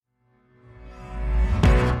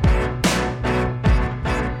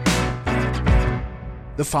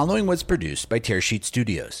The following was produced by Tearsheet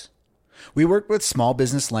Studios. We worked with small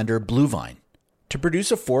business lender Bluevine to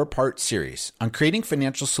produce a 4-part series on creating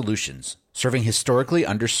financial solutions serving historically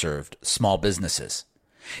underserved small businesses.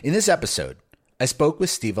 In this episode, I spoke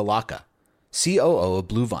with Steve Alaka, COO of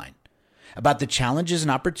Bluevine, about the challenges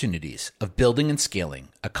and opportunities of building and scaling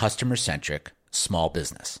a customer-centric small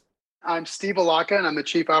business. I'm Steve Alaka, and I'm the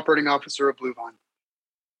Chief Operating Officer of Bluevine.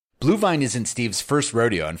 Bluevine isn't Steve's first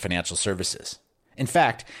rodeo in financial services. In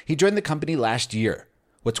fact, he joined the company last year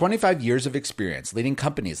with 25 years of experience leading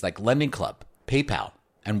companies like Lending Club, PayPal,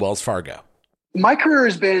 and Wells Fargo. My career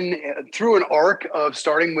has been through an arc of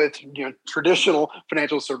starting with traditional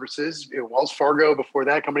financial services, Wells Fargo, before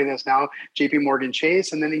that company that's now JP Morgan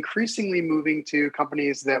Chase, and then increasingly moving to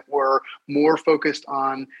companies that were more focused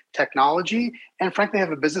on technology and frankly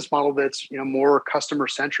have a business model that's more customer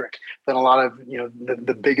centric than a lot of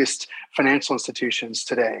the biggest financial institutions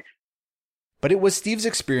today. But it was Steve's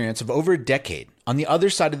experience of over a decade on the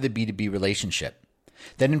other side of the B2B relationship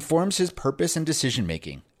that informs his purpose and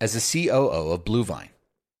decision-making as the COO of Bluevine.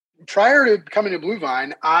 Prior to coming to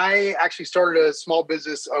Bluevine, I actually started a small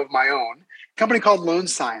business of my own, a company called Loan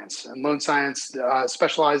Science. And Loan Science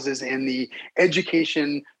specializes in the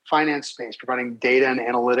education finance space, providing data and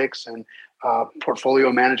analytics and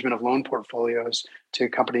portfolio management of loan portfolios to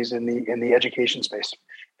companies in the education space.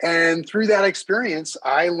 And through that experience,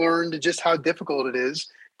 I learned just how difficult it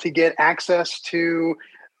is to get access to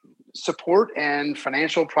support and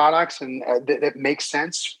financial products and that make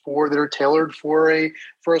sense that are tailored for a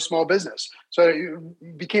small business. So I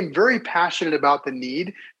became very passionate about the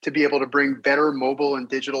need to be able to bring better mobile and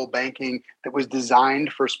digital banking that was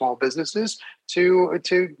designed for small businesses to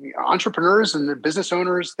entrepreneurs and the business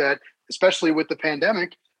owners that, especially with the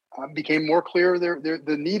pandemic, became more clear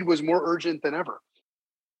the need was more urgent than ever.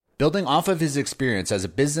 Building off of his experience as a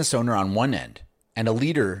business owner on one end and a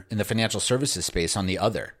leader in the financial services space on the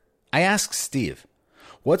other, I asked Steve,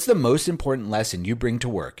 what's the most important lesson you bring to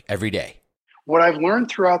work every day? What I've learned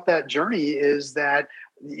throughout that journey is that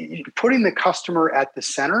putting the customer at the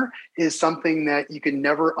center is something that you can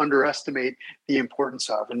never underestimate the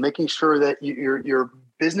importance of, and making sure that your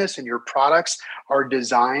business and your products are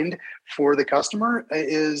designed for the customer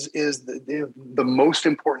is the most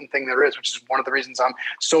important thing there is, which is one of the reasons I'm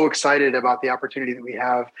so excited about the opportunity that we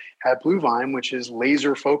have at Bluevine, which is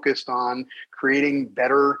laser focused on creating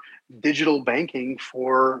better digital banking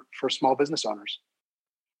for small business owners.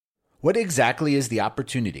 What exactly is the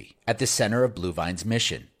opportunity at the center of Bluevine's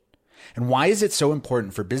mission? And why is it so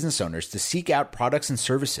important for business owners to seek out products and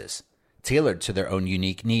services tailored to their own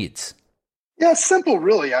unique needs? Yeah, it's simple,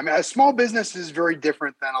 really. I mean, a small business is very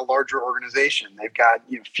different than a larger organization. They've got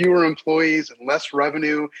fewer employees and less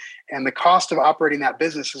revenue, and the cost of operating that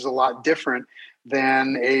business is a lot different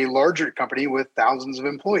than a larger company with thousands of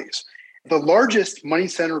employees. The largest money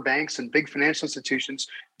center banks and big financial institutions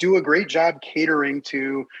do a great job catering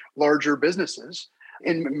to larger businesses.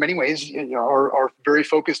 In many ways, are very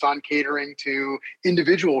focused on catering to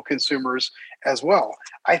individual consumers as well.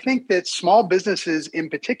 I think that small businesses in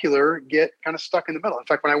particular get kind of stuck in the middle. In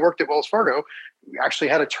fact, when I worked at Wells Fargo, we actually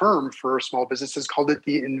had a term for small businesses called it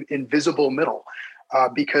the invisible middle.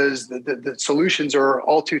 Because the solutions are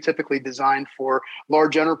all too typically designed for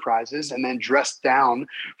large enterprises and then dressed down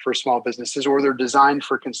for small businesses, or they're designed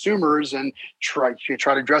for consumers and try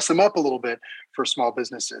to dress them up a little bit for small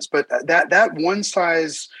businesses. But that one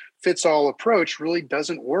size fits all approach really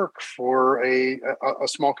doesn't work for a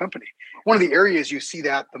small company. One of the areas you see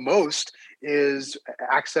that the most is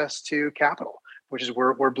access to capital, which is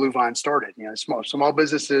where Bluevine started. Small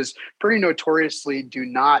businesses pretty notoriously do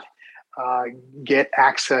not get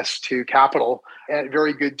access to capital at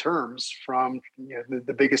very good terms from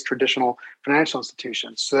the biggest traditional financial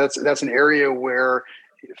institutions. So that's an area where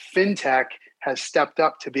fintech has stepped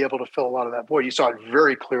up to be able to fill a lot of that void. You saw it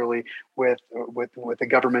very clearly with the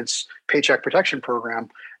government's Paycheck Protection Program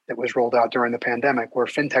that was rolled out during the pandemic, where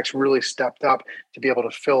fintechs really stepped up to be able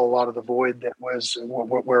to fill a lot of the void that was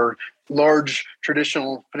where large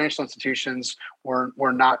traditional financial institutions were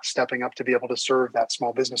not stepping up to be able to serve that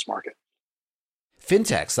small business market.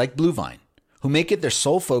 Fintechs like Bluevine, who make it their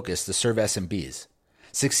sole focus to serve SMBs,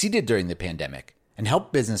 succeeded during the pandemic and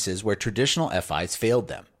helped businesses where traditional FIs failed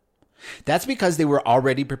them. That's because they were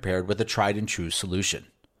already prepared with a tried and true solution.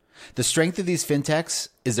 The strength of these fintechs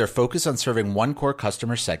is their focus on serving one core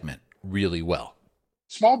customer segment really well.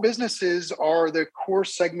 Small businesses are the core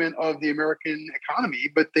segment of the American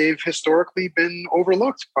economy, but they've historically been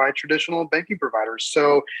overlooked by traditional banking providers.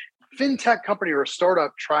 So fintech company or a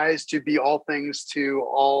startup tries to be all things to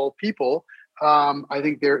all people, I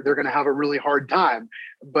think they're going to have a really hard time.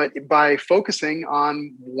 But by focusing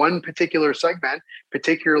on one particular segment,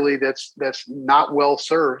 particularly that's not well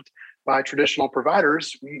served by traditional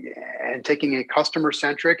providers, and taking a customer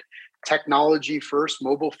centric, technology first,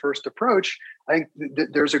 mobile first approach, I think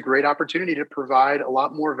there's a great opportunity to provide a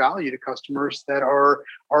lot more value to customers that are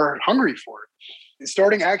hungry for it.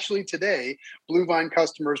 Starting actually today, Bluevine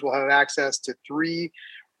customers will have access to three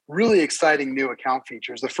really exciting new account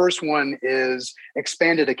features. The first one is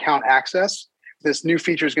expanded account access. This new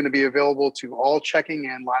feature is going to be available to all checking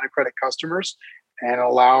and line of credit customers and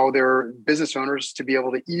allow their business owners to be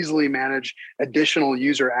able to easily manage additional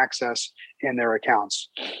user access in their accounts.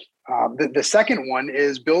 The second one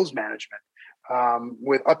is bills management.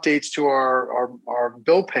 With updates to our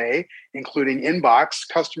bill pay, including inbox,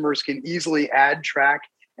 customers can easily add, track,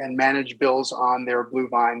 and manage bills on their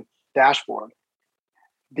Bluevine dashboard.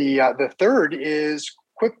 The third is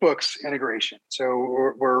QuickBooks integration.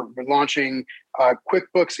 So we're launching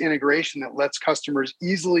QuickBooks integration that lets customers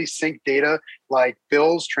easily sync data like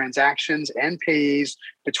bills, transactions, and payees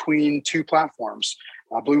between two platforms,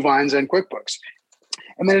 Bluevines and QuickBooks.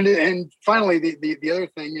 And then, and finally, the other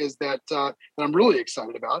thing is that I'm really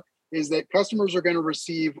excited about is that customers are going to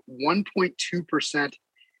receive 1.2%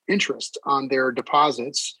 interest on their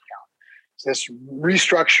deposits. This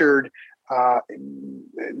restructured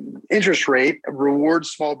interest rate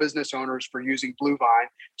rewards small business owners for using Bluevine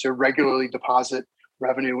to regularly deposit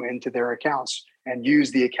revenue into their accounts and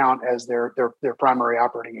use the account as their primary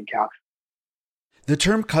operating account. The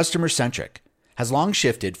term customer-centric has long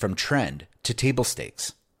shifted from trend to table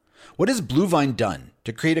stakes. What has Bluevine done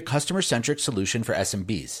to create a customer-centric solution for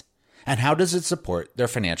SMBs, and how does it support their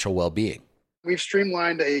financial well-being? We've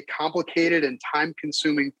streamlined a complicated and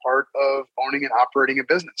time-consuming part of owning and operating a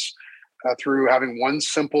business. Through having one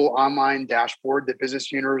simple online dashboard that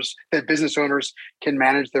business owners can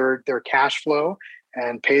manage their cash flow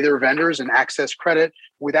and pay their vendors and access credit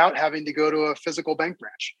without having to go to a physical bank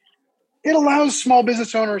branch. It allows small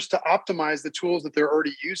business owners to optimize the tools that they're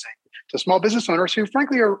already using to small business owners who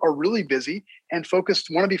frankly are really busy and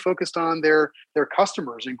want to be focused on their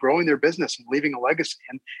customers and growing their business and leaving a legacy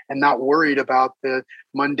and not worried about the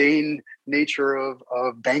mundane nature of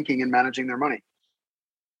banking and managing their money.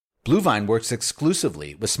 Bluevine works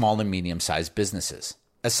exclusively with small and medium-sized businesses.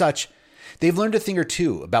 As such, they've learned a thing or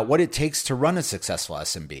two about what it takes to run a successful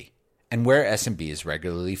SMB and where SMBs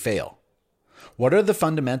regularly fail. What are the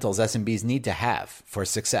fundamentals SMBs need to have for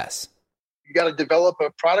success? You got to develop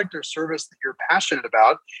a product or service that you're passionate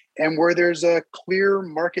about and where there's a clear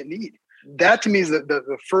market need. That to me is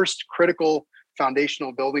the first critical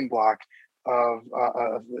foundational building block of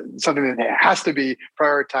something that has to be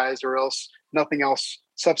prioritized, or else nothing else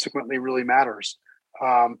subsequently really matters.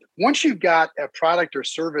 Once you've got a product or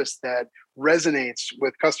service that resonates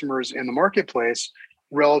with customers in the marketplace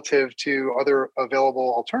relative to other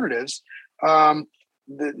available alternatives,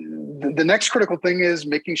 the next critical thing is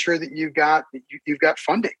making sure that you've got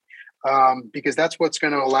funding, because that's what's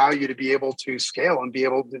going to allow you to be able to scale and be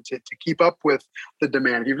able to keep up with the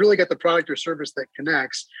demand. If you've really got the product or service that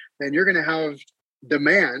connects, then you're going to have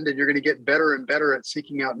demand and you're going to get better and better at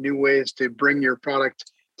seeking out new ways to bring your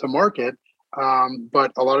product to market.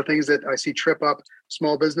 But a lot of things that I see trip up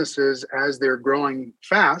small businesses as they're growing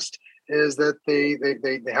fast is that they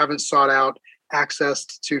haven't sought out access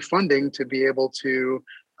to funding to be able to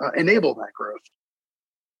enable that growth.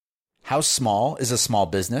 How small is a small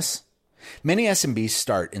business? Many SMBs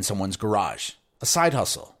start in someone's garage, a side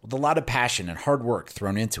hustle with a lot of passion and hard work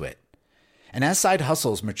thrown into it. And as side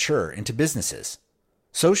hustles mature into businesses,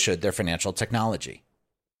 so should their financial technology.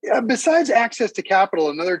 Besides access to capital,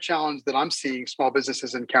 another challenge that I'm seeing small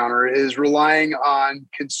businesses encounter is relying on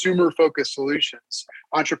consumer-focused solutions.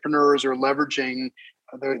 Entrepreneurs are leveraging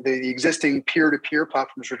the existing peer-to-peer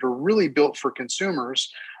platforms that are really built for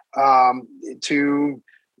consumers to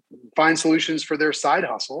find solutions for their side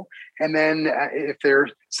hustle. And then if they're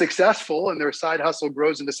successful and their side hustle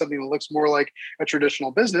grows into something that looks more like a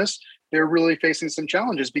traditional business, they're really facing some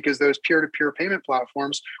challenges because those peer-to-peer payment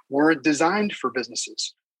platforms weren't designed for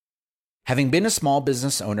businesses. Having been a small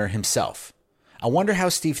business owner himself, I wonder how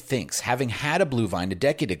Steve thinks having had a Bluevine a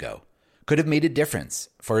decade ago could have made a difference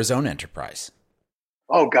for his own enterprise.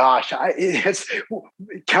 Oh gosh, it's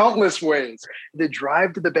countless ways. The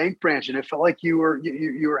drive to the bank branch, and it felt like you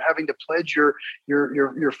were having to pledge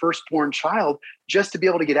your firstborn child just to be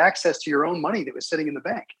able to get access to your own money that was sitting in the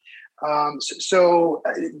bank. So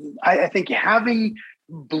I think having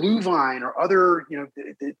Bluevine or other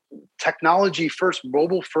technology first,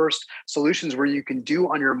 mobile first solutions where you can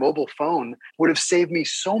do on your mobile phone would have saved me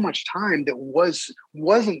so much time that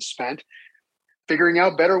wasn't spent figuring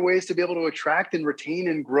out better ways to be able to attract and retain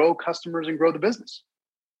and grow customers and grow the business.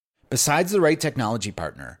 Besides the right technology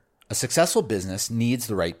partner, a successful business needs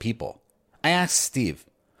the right people. I asked Steve,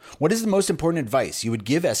 what is the most important advice you would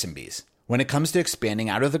give SMBs when it comes to expanding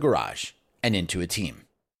out of the garage and into a team?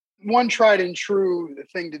 One tried and true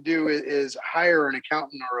thing to do is hire an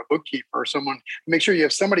accountant or a bookkeeper or someone. Make sure you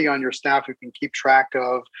have somebody on your staff who can keep track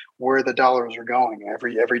of where the dollars are going.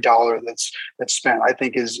 Every dollar that's spent, I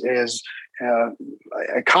think, is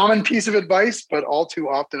a common piece of advice, but all too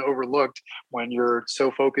often overlooked when you're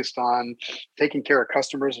so focused on taking care of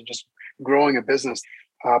customers and just growing a business.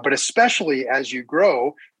 But especially as you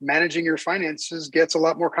grow, managing your finances gets a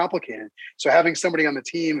lot more complicated. So having somebody on the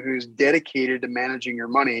team who's dedicated to managing your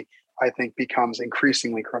money, I think, becomes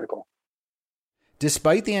increasingly critical.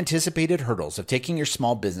 Despite the anticipated hurdles of taking your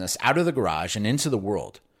small business out of the garage and into the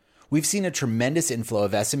world, we've seen a tremendous inflow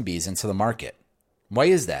of SMBs into the market. Why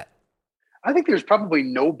is that? I think there's probably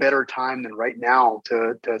no better time than right now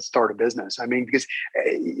to start a business. I mean, because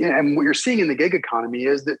and what you're seeing in the gig economy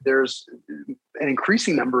is that there's an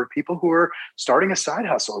increasing number of people who are starting a side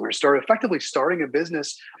hustle or effectively starting a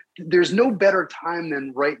business. There's no better time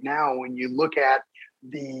than right now when you look at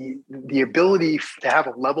the ability to have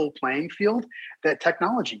a level playing field that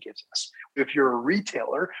technology gives us. If you're a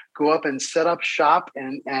retailer, go up and set up shop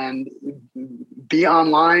and be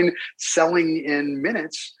online selling in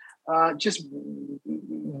minutes. Just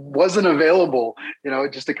wasn't available,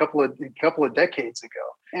 just a couple of decades ago.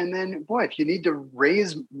 And then, boy, if you need to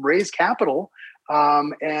raise capital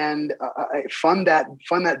and fund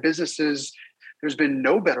that businesses, there's been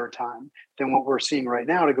no better time than what we're seeing right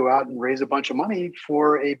now to go out and raise a bunch of money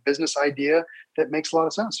for a business idea that makes a lot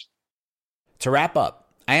of sense. To wrap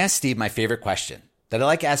up, I asked Steve my favorite question that I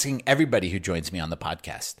like asking everybody who joins me on the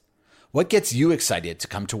podcast. What gets you excited to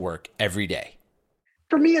come to work every day?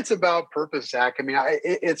 For me, it's about purpose, Zach. I mean,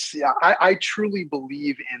 I truly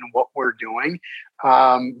believe in what we're doing,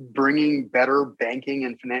 bringing better banking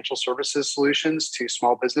and financial services solutions to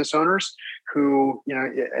small business owners who,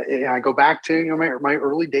 I go back to my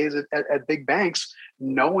early days at big banks,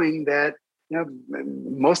 knowing that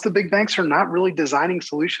most of the big banks are not really designing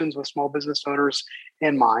solutions with small business owners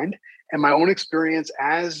in mind. And my own experience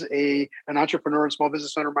as an entrepreneur and small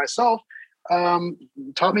business owner myself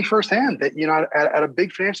taught me firsthand that, at a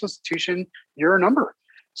big financial institution, you're a number.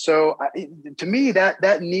 So to me,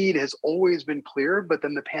 that need has always been clear, but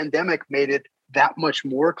then the pandemic made it that much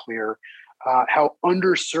more clear how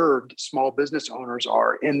underserved small business owners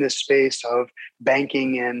are in this space of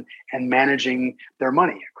banking and managing their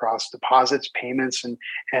money across deposits, payments,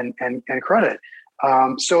 and credit.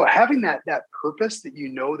 So having that purpose that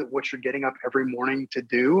that what you're getting up every morning to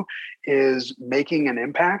do is making an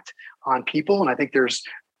impact on people. And I think there's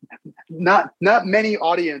not many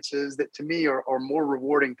audiences that to me are more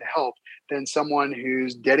rewarding to help than someone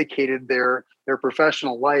who's dedicated their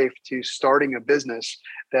professional life to starting a business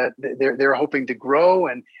that they're hoping to grow.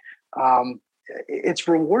 And it's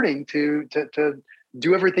rewarding to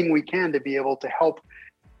do everything we can to be able to help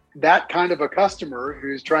that kind of a customer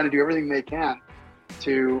who's trying to do everything they can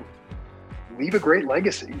to leave a great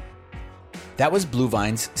legacy. That was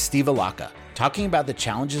Bluevine's Steve Alaka talking about the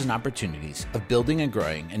challenges and opportunities of building and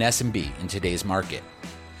growing an SMB in today's market.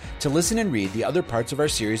 To listen and read the other parts of our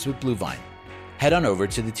series with Bluevine, head on over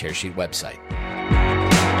to the Tearsheet website.